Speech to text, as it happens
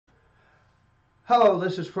Hello,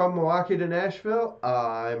 this is from Milwaukee to Nashville.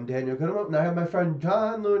 I'm Daniel Goodham, and I have my friend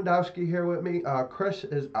John Lewandowski here with me. Chris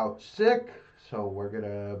is out sick, so we're going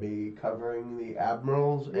to be covering the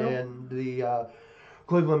Admirals and the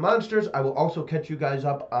Cleveland Monsters. I will also catch you guys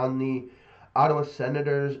up on the Ottawa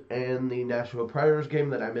Senators and the Nashville Predators game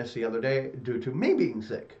that I missed the other day due to me being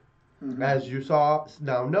sick. As you saw,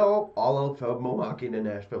 now know, all of Milwaukee to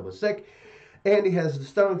Nashville was sick. Andy has the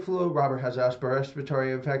stomach flu. Robert has upper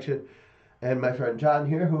respiratory infection. And my friend John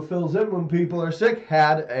here, who fills in when people are sick,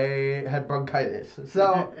 had bronchitis.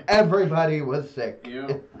 So everybody was sick.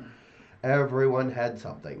 Yeah. Everyone had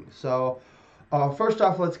something. So first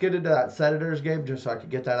off, let's get into that Senators game, just so I could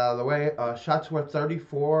get that out of the way. Shots were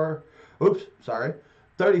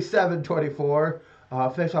 37-24.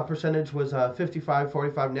 Face-off percentage was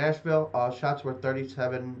 55-45 Nashville. Shots were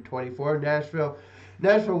 37-24 Nashville.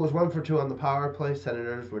 Nashville was 1 for 2 on the power play.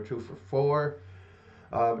 Senators were 2 for 4.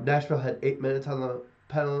 Nashville had 8 minutes on the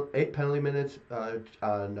penalty minutes on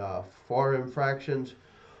 4 infractions.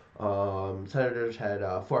 Senators had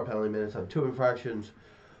 4 penalty minutes on 2 infractions.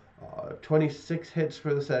 26 hits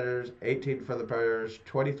for the Senators, 18 for the Predators,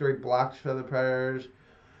 23 blocks for the Predators,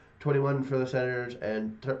 21 for the Senators,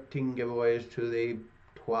 and 13 giveaways to the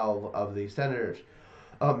 12 of the Senators.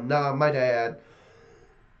 Now, my dad,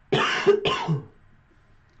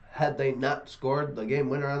 had they not scored the game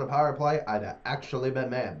winner on the power play, I'd have actually been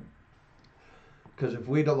mad. Because if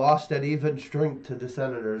we'd have lost at even strength to the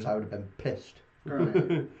Senators, I would have been pissed.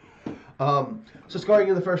 Right. So scoring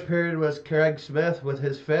in the first period was Craig Smith with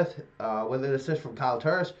his 5th, with an assist from Kyle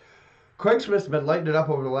Turris. Craig Smith's been lighting it up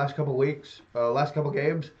over the last couple weeks, last couple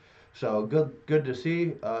games. So good to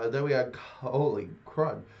see. Then we had, holy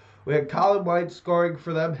crud. We had Colin White scoring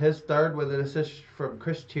for them, his 3rd, with an assist from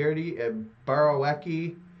Chris Tierney and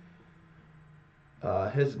Borowecki,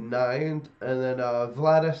 his 9th, and then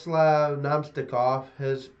Vladislav Namstikov,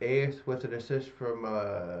 his 8th, with an assist from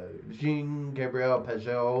Jean-Gabriel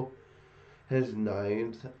Pajot, his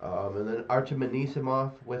 9th, and then Artem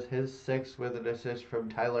Anisimov with his 6th, with an assist from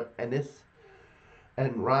Tyler Ennis,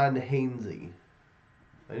 and Ron Hainsey.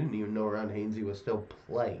 I didn't even know Ron Hainsey was still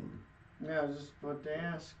playing. Yeah, I was just about to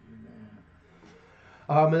ask you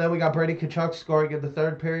that. And then we got Brady Tkachuk scoring in the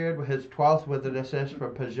 3rd period with his 12th, with an assist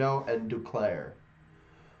from Pajot and Duclair.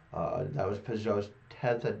 That was Pajot's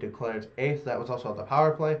 10th and Duclair's 8th. That was also on the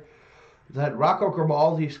power play. Then Rocco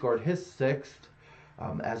Grimaldi scored his 6th,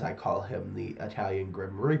 as I call him, the Italian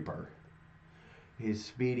Grim Reaper. He's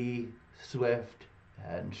speedy, swift,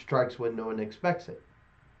 and strikes when no one expects it.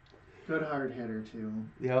 Good hard hitter, too.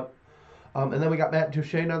 Yep. And then we got Matt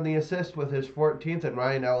Duchene on the assist with his 14th and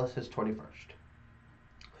Ryan Ellis his 21st.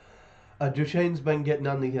 Duchene's been getting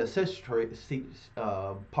on the assist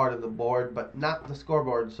part of the board, but not the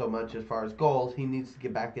scoreboard so much as far as goals. He needs to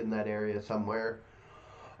get back in that area somewhere.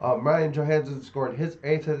 Ryan Johansson scored his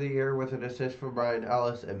 8th of the year with an assist from Ryan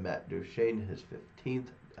Ellis, and Matt Duchene his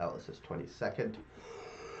 15th. Ellis his 22nd.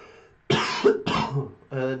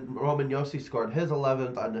 And Roman Josi scored his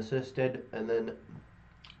 11th unassisted, and then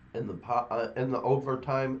in the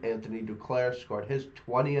overtime, Anthony Duclair scored his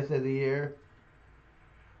 20th of the year,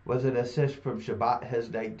 with an assist from Shabbat, his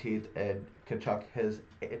 19th, and Tkachuk, his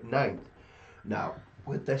 9th. Now,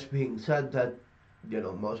 with this being said, that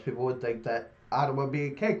most people would think that Ottawa would be a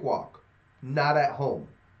cakewalk. Not at home.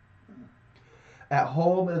 At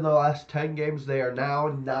home, in the last 10 games, they are now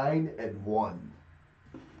 9-1.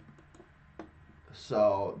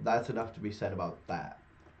 So that's enough to be said about that.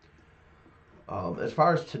 As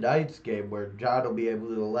far as tonight's game, where John will be able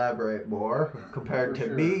to elaborate more compared to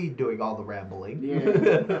me doing all the rambling.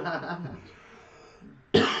 Yeah.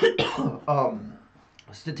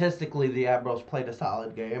 Statistically, the Admirals played a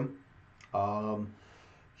solid game.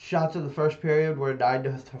 Shots in the first period were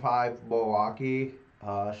 9-5 Milwaukee.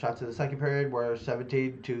 Shots in the second period were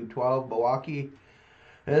 17-12 Milwaukee.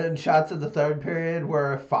 And then shots in the third period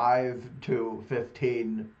were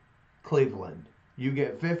 5-15 Cleveland. You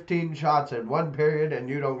get 15 shots in one period and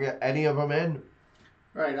you don't get any of them in.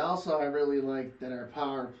 Right. Also, I really like that our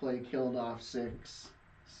power play killed off six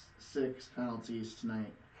penalties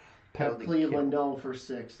tonight. Penalty Cleveland kill. 0 for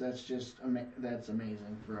 6. That's just that's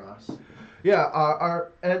amazing for us. Yeah.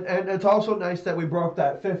 And it's also nice that we broke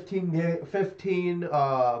that 15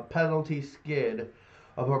 penalty skid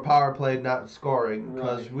of our power play not scoring,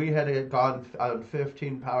 because we had gone on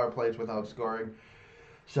 15 power plays without scoring.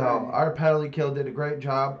 So our penalty kill did a great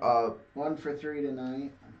job. 1 for 3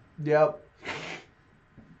 tonight. Yep.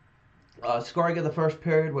 Scoring in the first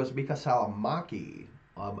period was Mika Salamaki,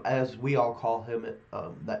 as we all call him,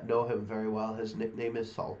 that know him very well. His nickname is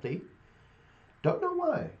Salty. Don't know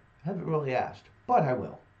why. Haven't really asked, but I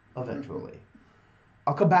will eventually.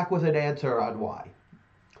 I'll come back with an answer on why.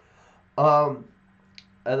 Um,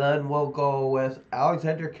 and then we'll go with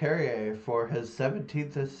Alexander Carrier for his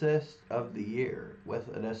 17th assist of the year with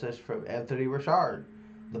an assist from Anthony Richard,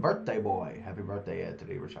 the birthday boy. Happy birthday,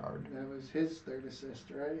 Anthony Richard. That was his third assist,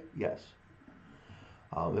 right? Yes.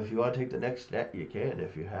 If you want to take the next stat, you can.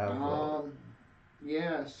 If you have.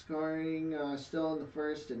 Yeah, scoring still in the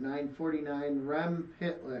first at 9:49. Rem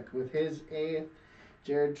Pitlick with his 8th.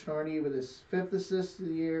 Jared Chorney with his 5th assist of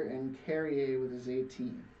the year, and Carrier with his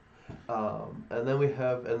 18th. And then we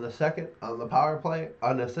have in the second on the power play,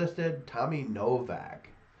 unassisted, Tommy Novak.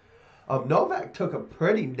 Novak took a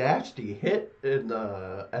pretty nasty hit at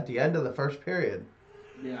the end of the first period.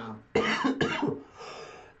 Yeah.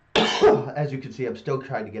 As you can see, I'm still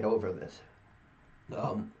trying to get over this.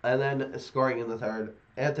 And then scoring in the third,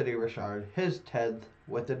 Anthony Richard, his 10th,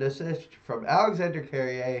 with an assist from Alexander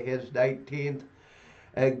Carrier, his 19th,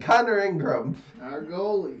 and Connor Ingram, our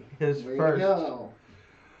goalie, his way first. To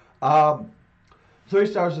go. 3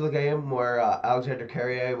 stars of the game were Alexander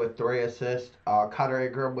Carrier with 3 assists, Connor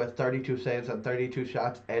Ingram with 32 saves on 32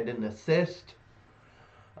 shots and an assist.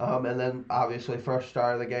 And then, obviously, first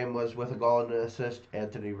star of the game was with a goal and an assist,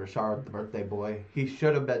 Anthony Richard, the birthday boy. He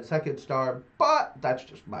should have been second star, but that's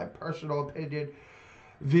just my personal opinion.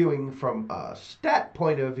 Viewing from a stat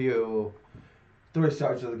point of view, 3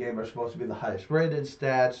 stars of the game are supposed to be the highest rated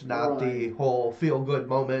stats, not the whole feel-good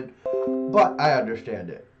moment. But I understand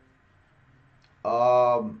it.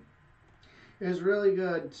 It was really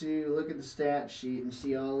good to look at the stat sheet and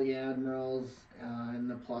see all the Admirals in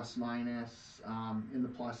the plus minus, in the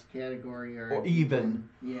plus category or even.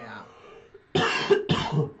 Yeah.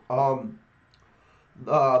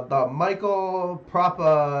 The Michael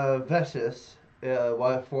Propavesis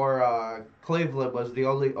for Cleveland was the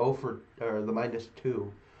only the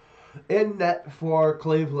 -2. In net for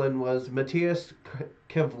Cleveland was Matthias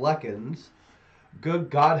Kivlekins. Good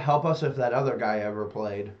God help us if that other guy ever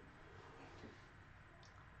played.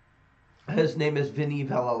 His name is Vinny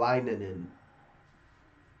Velalainen.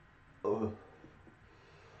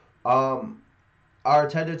 Our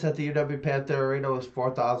attendance at the UW Panther Arena was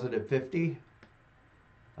 4,050.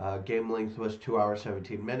 Game length was 2 hours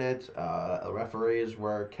 17 minutes. Referees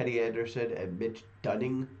were Kenny Anderson and Mitch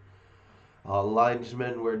Dunning.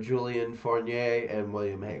 Linesmen were Julian Fournier and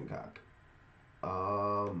William Hancock.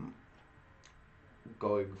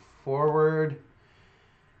 Going forward,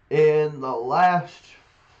 in the last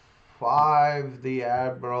 5, the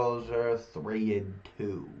Admirals are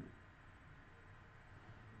 3-2.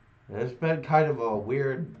 It's been kind of a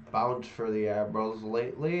weird bounce for the Admirals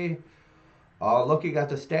lately. Looking at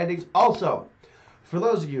the standings, also, for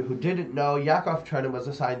those of you who didn't know, Yakov Trenin was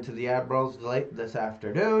assigned to the Admirals late this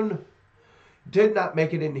afternoon. Did not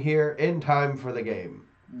make it in here in time for the game.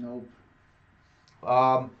 Nope.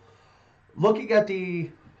 Looking at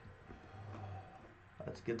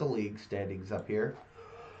let's get the league standings up here.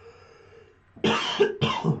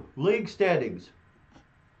 League standings.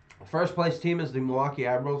 First place team is the Milwaukee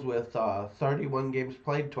Admirals with 31 games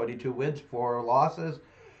played, 22 wins, 4 losses,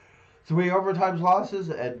 3 overtime losses,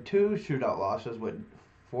 and 2 shootout losses with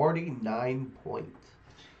 49 points.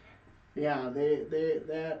 Yeah, they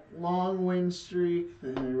that long win streak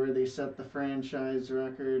where they set the franchise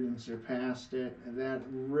record and surpassed it, that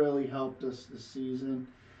really helped us this season.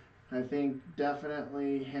 I think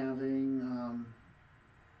definitely having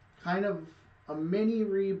kind of a mini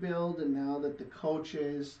rebuild, and now that the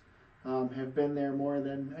coaches have been there more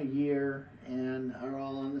than a year and are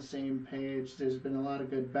all on the same page, there's been a lot of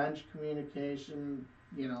good bench communication,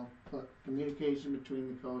 communication between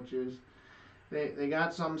the coaches. They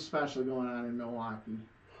got something special going on in Milwaukee.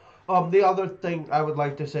 The other thing I would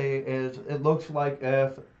like to say is it looks like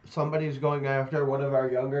if somebody's going after one of our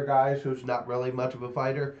younger guys who's not really much of a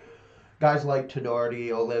fighter, guys like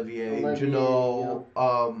Tenorti, Olivier, Janot,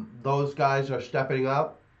 those guys are stepping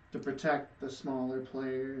up to protect the smaller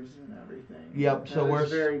players and everything. Yep, so we're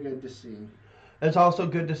very good to see. It's also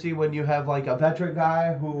good to see when you have like a veteran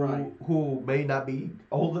guy who may not be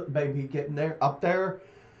old, maybe getting up there,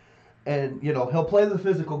 and he'll play the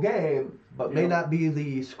physical game, but may not be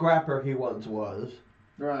the scrapper he once was.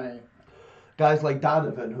 Right. Guys like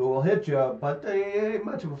Donovan who will hit you, but they ain't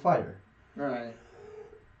much of a fighter. Right.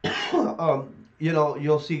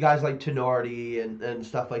 You'll see guys like Tenorti and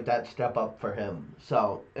stuff like that step up for him.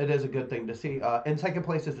 So it is a good thing to see. In second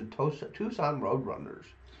place is the Tucson Roadrunners.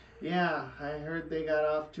 Yeah, I heard they got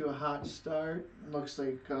off to a hot start. Looks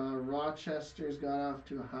like Rochester's got off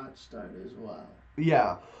to a hot start as well.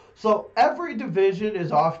 Yeah. So every division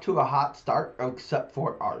is off to a hot start except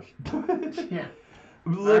for ours. Yeah.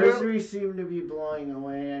 Literally, seem to be blowing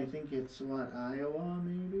away. I think it's Iowa,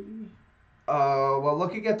 maybe. Well,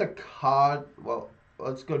 looking at the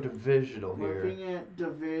let's go divisional here. Looking at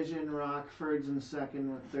division, Rockford's in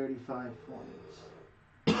second with 35 points.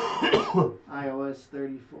 Iowa's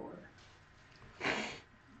 34.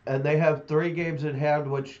 And they have 3 games in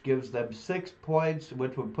hand, which gives them 6 points,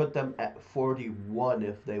 which would put them at 41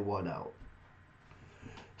 if they won out.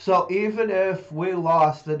 So even if we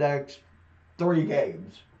lost the next 3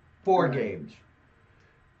 games, 4 games,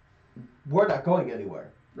 we're not going anywhere.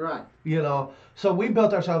 Right. So we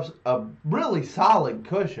built ourselves a really solid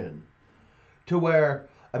cushion to where,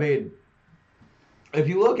 I mean, if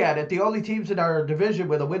you look at it, the only teams in our division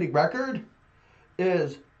with a winning record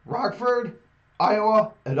is Rockford,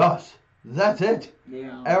 Iowa, and us. That's it.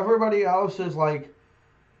 Yeah. Everybody else is like,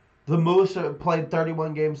 the Moose have played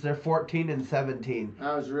 31 games. They're 14-17.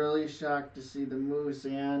 I was really shocked to see the Moose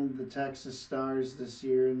and the Texas Stars this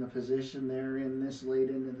year in the position they're in this late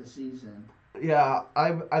into the season. Yeah,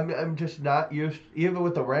 I'm just not used, even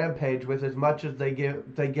with the Rampage, with as much as they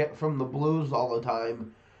get from the Blues all the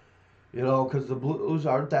time. Because the Blues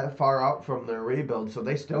aren't that far out from their rebuild, so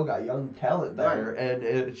they still got young talent there, right. And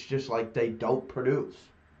it's just like they don't produce.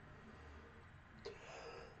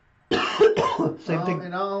 Same thing.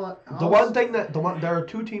 There are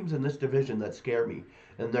 2 teams in this division that scare me,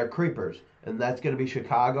 and they're creepers, and that's going to be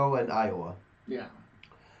Chicago and Iowa. Yeah.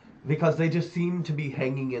 Because they just seem to be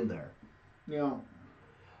hanging in there. Yeah.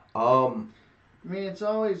 I mean, it's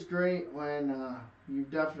always great when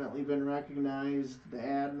you've definitely been recognized. The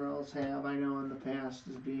Admirals have, I know, in the past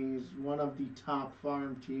as being one of the top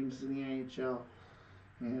farm teams in the NHL,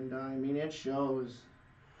 and I mean, it shows.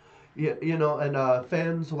 Yeah, and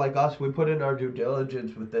fans like us, we put in our due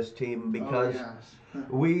diligence with this team because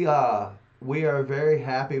we are very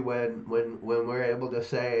happy when we're able to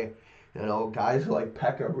say, guys like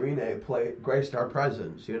Pekka Rinne graced our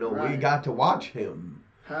presence. We got to watch him.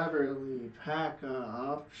 Haverly, Pekka,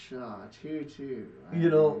 Upshaw, Tutu.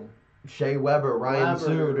 Shea Weber, Ryan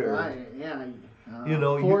Suter. Right, yeah.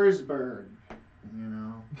 Forsberg.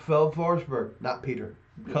 Phil Forsberg, not Peter.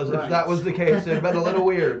 Because if that was the case, it'd been a little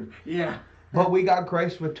weird. Yeah. But we got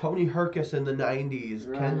graced with Tony Herkus in the 90s,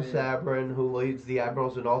 right. Ken Sabrin, who leads the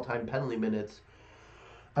Admirals in all-time penalty minutes.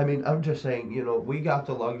 I mean, I'm just saying, we got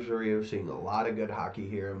the luxury of seeing a lot of good hockey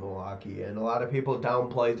here in Milwaukee, and a lot of people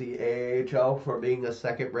downplay the AHL for being a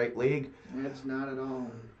second-rate league. It's not at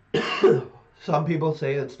all. Some people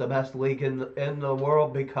say it's the best league in the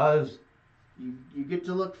world because you get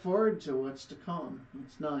to look forward to what's to come.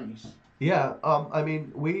 It's nice. Yeah, I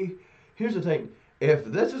mean, here's the thing. If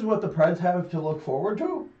this is what the Preds have to look forward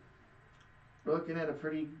to, we're looking at a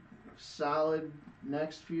pretty solid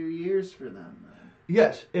next few years for them.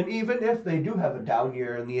 Yes, and even if they do have a down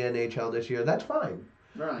year in the NHL this year, that's fine.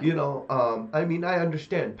 Right. I mean, I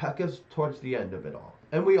understand. Pekka's towards the end of it all.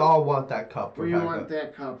 And we all want that cup for Pekka. We want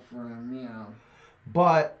that cup for him,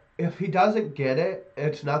 But if he doesn't get it,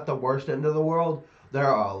 it's not the worst end of the world. There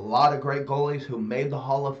are a lot of great goalies who made the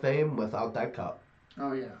Hall of Fame without that cup.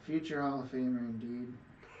 Oh, yeah. Future Hall of Famer, indeed.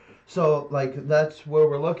 So, that's where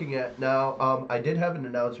we're looking at now. I did have an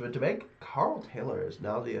announcement to make. Carl Taylor is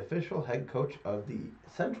now the official head coach of the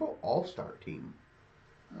Central All-Star team.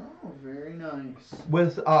 Oh, very nice.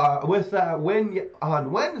 With that win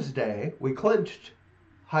on Wednesday, we clinched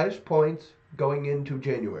highest points going into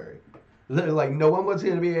January. No one was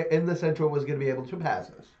going to be in the Central was going to be able to pass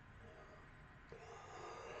us.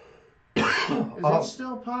 Is it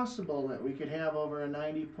still possible that we could have over a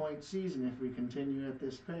 90-point season if we continue at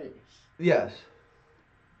this pace? Yes.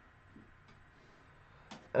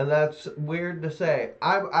 And that's weird to say.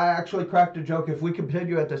 I actually cracked a joke. If we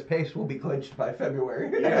continue at this pace, we'll be clinched by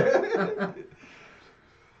February. Yeah.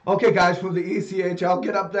 Okay, guys, from the ECHL,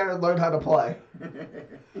 get up there and learn how to play.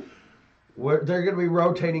 They're going to be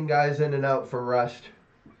rotating guys in and out for rest.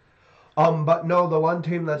 But no, the one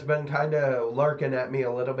team that's been kind of lurking at me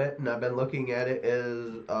a little bit, and I've been looking at it,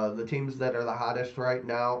 is the teams that are the hottest right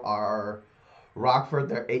now are Rockford.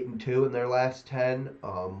 They're 8-2 in their last 10.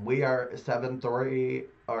 We are 7-3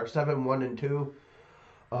 or 7-1-2.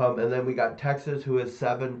 And then we got Texas, who is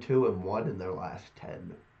 7-2-1 in their last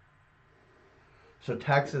 10. So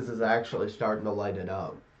Texas is actually starting to light it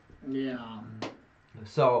up. Yeah.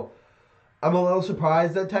 So I'm a little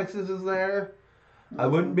surprised that Texas is there. I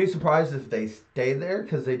wouldn't be surprised if they stay there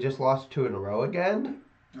because they just lost 2 in a row again.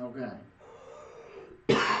 Okay.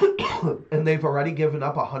 And they've already given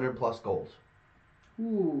up 100-plus goals.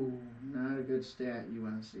 Ooh, not a good stat you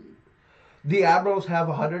want to see. The Admirals have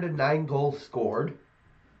 109 goals scored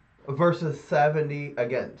versus 70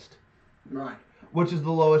 against. Right. Which is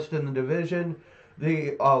the lowest in the division.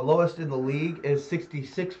 The lowest in the league is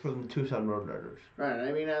 66 from the Tucson Roadrunners. Right.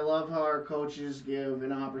 I mean, I love how our coaches give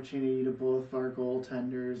an opportunity to both our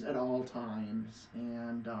goaltenders at all times,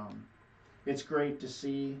 and it's great to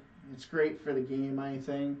see. It's great for the game, I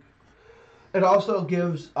think. It also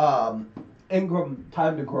gives Ingram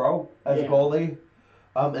time to grow as a goalie.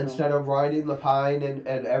 Instead of riding the pine and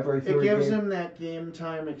every it gives him that game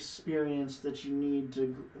time experience that you need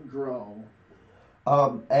to grow.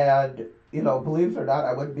 And, you know, believe it or not,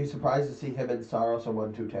 I wouldn't be surprised to see him and Saros a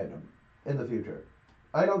 1-2 tandem in the future.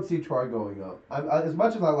 I don't see Troy going up. As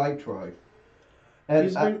much as I like Troy. And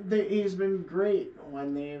he's been great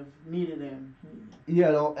when they've needed him. You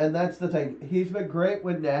know, and that's the thing. He's been great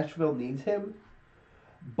when Nashville needs him.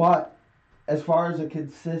 But as far as a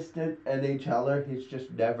consistent NHLer, he's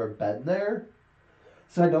just never been there.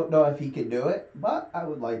 So I don't know if he can do it, but I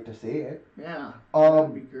would like to see it. Yeah, that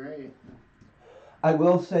would be great. I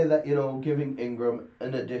will say that, you know, giving Ingram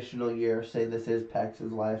an additional year, say this is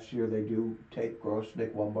Pax's last year, they do take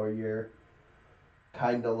Grosnick one more year.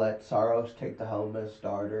 Kind of let Saros take the helm as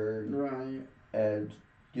starter. Right. And,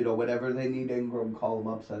 you know, whenever they need Ingram, call him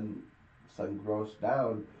up, send Gross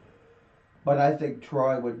down. But I think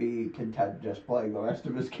Troy would be content just playing the rest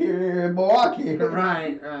of his career in Milwaukee.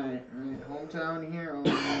 Right. Hometown hero.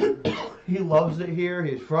 He loves it here.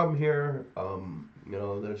 He's from here. You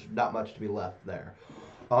know, there's not much to be left there.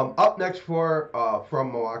 Up next for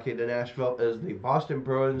from Milwaukee to Nashville is the Boston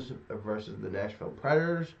Bruins versus the Nashville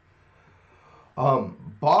Predators.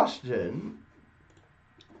 Boston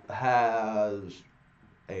has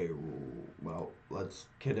let's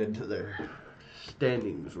get into their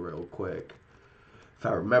standings real quick. If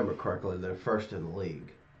I remember correctly, they're first in the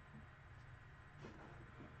league.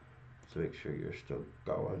 So make sure you're still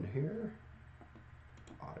going here.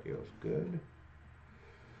 Audio's good.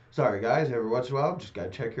 Sorry guys, every once in a while, just gotta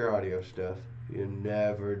check your audio stuff. You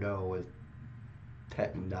never know with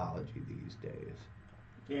technology these days.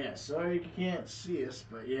 Yeah, sorry you can't see us,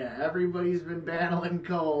 but yeah, everybody's been battling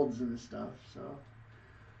colds and stuff, so.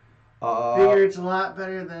 Figure it's a lot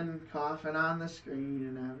better than coughing on the screen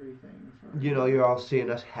and everything. You know, you're all seeing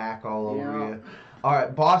us hack all over you. All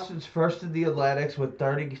right, Boston's first in the Atlantics with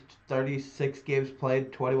 36 games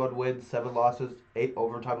played, 21 wins, 7 losses, 8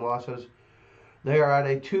 overtime losses. They are on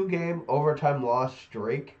a 2-game overtime loss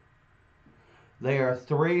streak. They are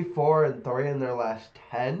 3-4-3 in their last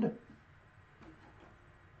 10.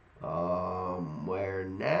 Where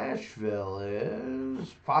Nashville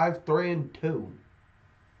is 5-3-2.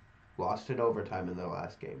 Lost in overtime in their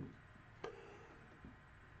last game.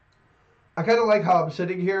 I kind of like how I'm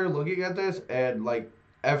sitting here looking at this, and like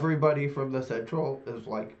everybody from the Central is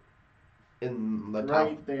like in the top.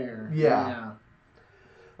 Right there. Yeah.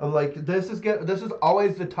 I'm like, this is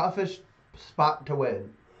always the toughest spot to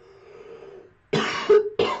win.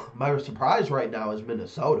 My surprise right now is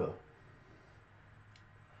Minnesota.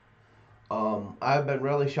 I've been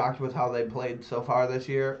really shocked with how they played so far this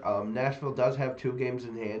year. Nashville does have 2 games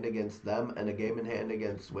in hand against them and a game in hand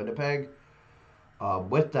against Winnipeg.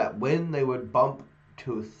 With that win, they would bump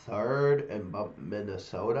to 3rd and bump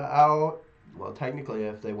Minnesota out. Well, technically,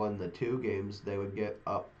 if they won the 2 games, they would get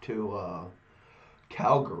up to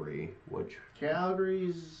Calgary, which...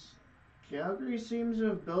 Calgary seems to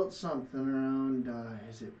have built something around,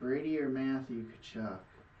 is it Brady or Matthew Tkachuk?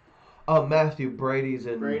 Matthew, Brady's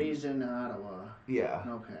in Ottawa. Yeah.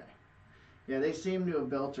 Okay. Yeah, they seem to have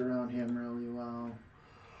built around him really well.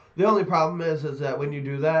 The only problem is that when you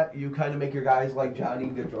do that, you kind of make your guys like Johnny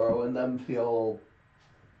Gaudreau and them feel...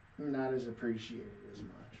 not as appreciated as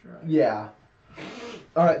much, right? Yeah.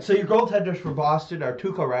 All right, so your goaltenders for Boston are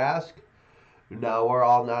Tuukka Rask. No,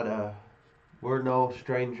 we're no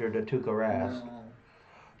stranger to Tuukka Rask. No.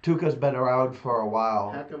 Tuukka's been around for a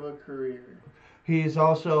while. Heck of a career. He's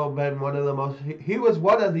also been one of the most... He was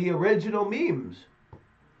one of the original memes.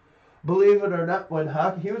 Believe it or not,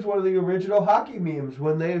 he was one of the original hockey memes.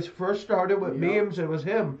 When they first started with memes, it was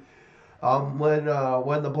him. When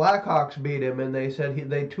the Blackhawks beat him and they said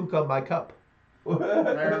they took up my cup. I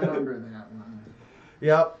remember that one.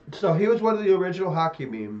 Yep. So he was one of the original hockey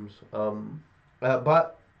memes.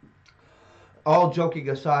 But all joking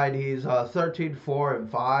aside, he's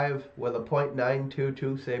 13-4-5 with a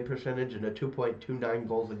 .922 save percentage and a 2.29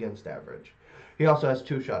 goals against average. He also has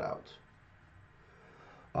 2 shutouts.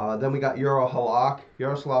 Then we got Yaroslav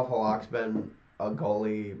Halak's been a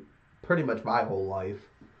goalie pretty much my whole life.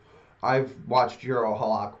 I've watched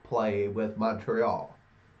Halak play with Montreal.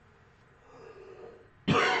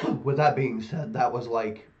 With that being said, that was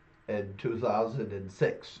like in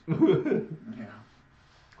 2006. Yeah.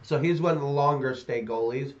 So he's one of the longer stay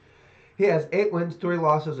goalies. He has 8 wins, 3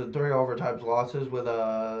 losses, and 3 overtimes losses with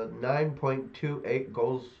a 9.28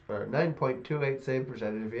 goals or 9.28 save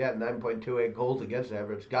percentage. If he had 9.28 goals against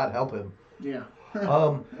average, God help him. Yeah.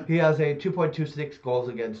 He has a 2.26 goals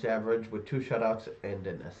against average with 2 shutouts and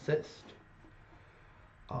an assist.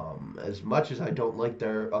 As much as I don't like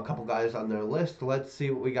a couple guys on their list, let's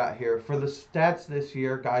see what we got here. For the stats this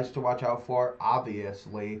year, guys to watch out for,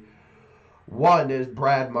 obviously, one is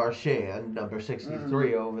Brad Marchand, number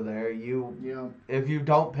 63 over there. If you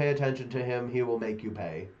don't pay attention to him, he will make you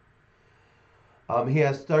pay. He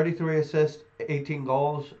has 33 assists, 18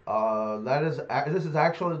 goals. This is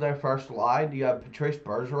actually their first line. You have Patrice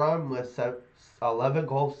Bergeron with 11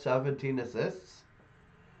 goals, 17 assists.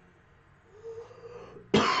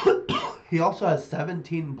 He also has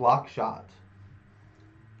 17 block shots.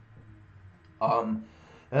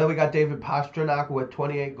 And then we got David Pastrnak with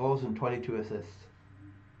 28 goals and 22 assists.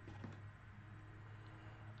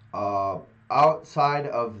 Outside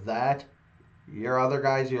of that, your other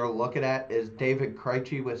guys you're looking at is David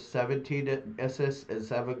Krejci with 17 assists and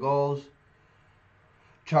 7 goals.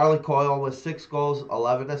 Charlie Coyle with 6 goals,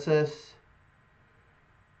 11 assists.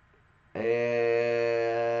 And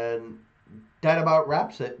that about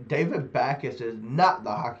wraps it. David Backes is not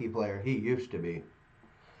the hockey player he used to be.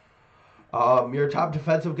 Your top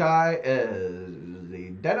defensive guy is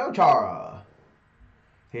the Zdeno Chara.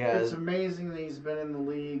 It's amazing that he's been in the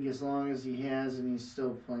league as long as he has, and he's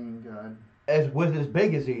still playing good. With as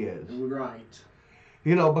big as he is. Right.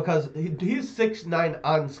 Because he's 6'9"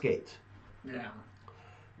 on skates. Yeah.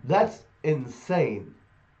 That's insane.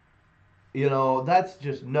 That's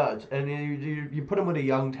just nuts. And you put him with a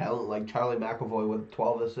young talent like Charlie McAvoy with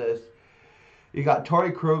 12 assists. You got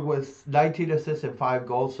Torrey Krug with 19 assists and 5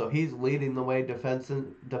 goals, so he's leading the way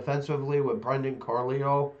defensively with Brendan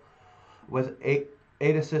Corleone with 8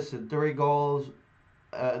 assists and 3 goals.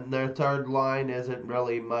 And their third line isn't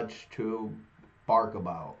really much to bark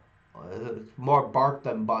about. It's more bark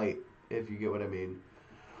than bite, if you get what I mean.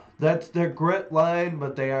 That's their grit line,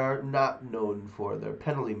 but they are not known for their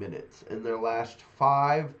penalty minutes. In their last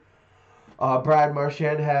 5, Brad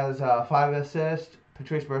Marchand has 5 assists.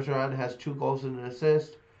 Patrice Bergeron has 2 goals and an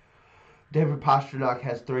assist. David Pastrnak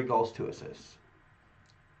has 3 goals, 2 assists.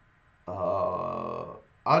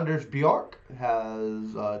 Anders Bjork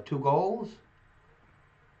has 2 goals.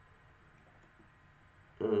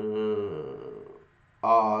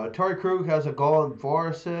 Torrey Krug has a goal and 4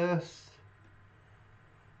 assists.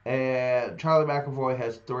 And Charlie McAvoy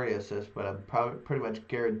has 3 assists, but I'm probably pretty much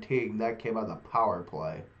guaranteeing that came on the power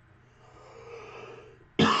play.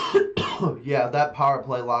 Yeah, that power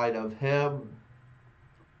play line of him,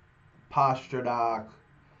 Pastrnak,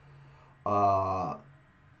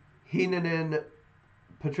 Heinonen,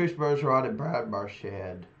 Patrice Bergeron, and Brad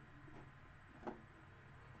Marchand.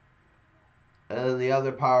 And then the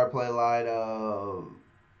other power play line of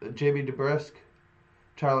Jamie DeBrusk,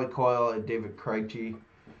 Charlie Coyle, and David Krejci.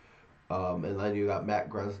 And then you got Matt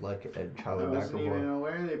Grzelcyk and Charlie McAvoy. I wasn't even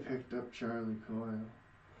aware they picked up Charlie Coyle.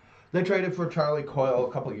 They traded for Charlie Coyle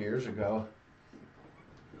a couple years ago.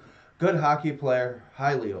 Good hockey player,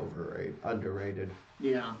 highly underrated.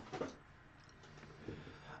 Yeah.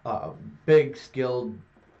 Big, skilled,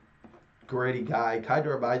 gritty guy. Kind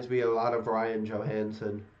of reminds me a lot of Ryan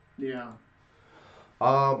Johansson. Yeah.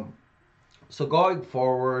 So going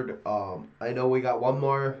forward, I know we got one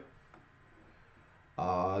more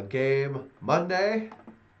game Monday.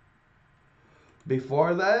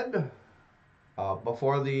 Before then,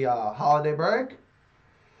 before the holiday break.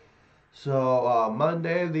 So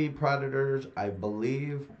Monday, the Predators, I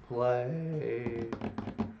believe, play.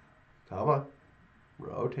 Come on,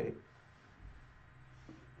 rotate.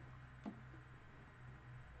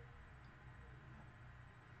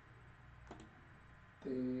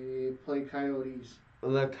 They play Coyotes.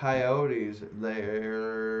 The Coyotes,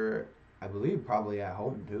 they're, I believe, probably at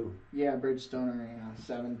home too. Yeah, Bridgestone Arena,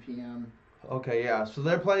 7 p.m. Okay, yeah. So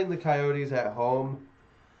they're playing the Coyotes at home.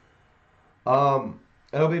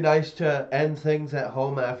 It'll be nice to end things at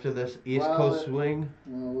home after this East Coast swing.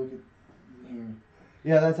 Well, look at here.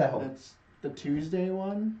 Yeah, that's at home. That's the Tuesday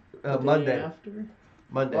one? Monday. Day after?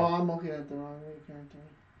 Monday. Oh, I'm looking at the wrong week, aren't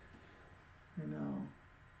I? No.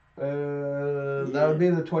 That would be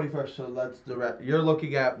the 21st, so that's you're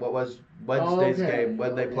looking at what was Wednesday's game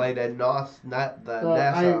when they played in Nassau.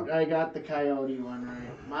 I got the Coyote one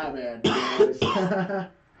right. My bad, guys.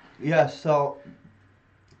 Yeah, so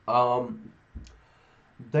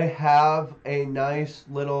they have a nice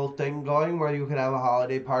little thing going where you can have a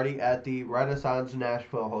holiday party at the Renaissance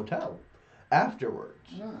Nashville Hotel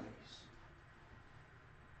afterwards. Nice.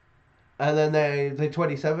 And then the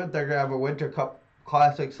 27th, they're going to have a Winter Cup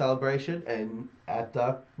Classic celebration and at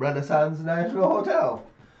the Renaissance Nashville Hotel.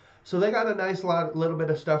 So they got a nice little bit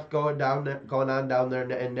of stuff going on down there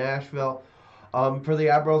in Nashville. For the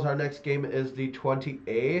Admirals, our next game is the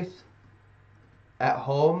 28th at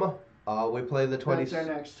home. We play the 20th. That's our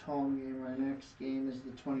next home game. Our next game is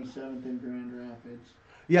the 27th in Grand Rapids.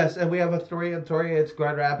 Yes, and we have a 3-3. It's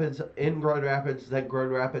Grand Rapids in Grand Rapids, then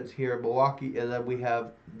Grand Rapids here in Milwaukee, and then we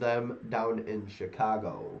have them down in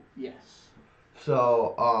Chicago. Yes.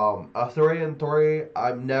 So, a 3-3,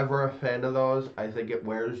 I'm never a fan of those. I think it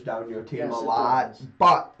wears down your team a lot,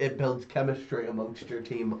 but it builds chemistry amongst your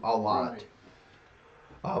team a lot.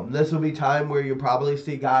 Right. This will be time where you probably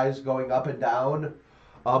see guys going up and down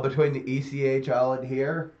between the ECHL and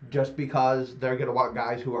here, just because they're going to want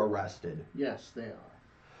guys who are rested. Yes, they are.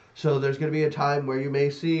 So there's going to be a time where you may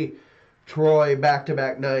see Troy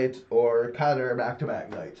back-to-back nights or Connor back-to-back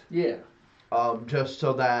nights. Yeah. Just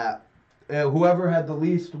so that whoever had the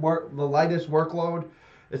lightest workload,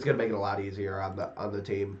 it's going to make it a lot easier on the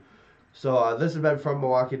team. So this has been From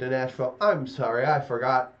Milwaukee to Nashville. I'm sorry, I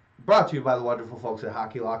forgot. Brought to you by the wonderful folks at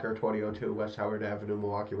Hockey Locker, 2002 West Howard Avenue,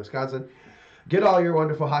 Milwaukee, Wisconsin. Get all your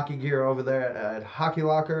wonderful hockey gear over there at Hockey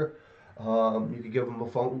Locker. You can give them a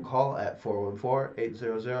phone call at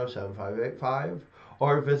 414-800-7585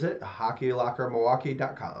 or visit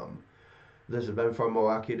HockeyLockerMilwaukee.com. This has been From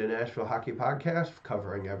Milwaukee to Nashville Hockey Podcast,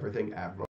 covering everything Admiral.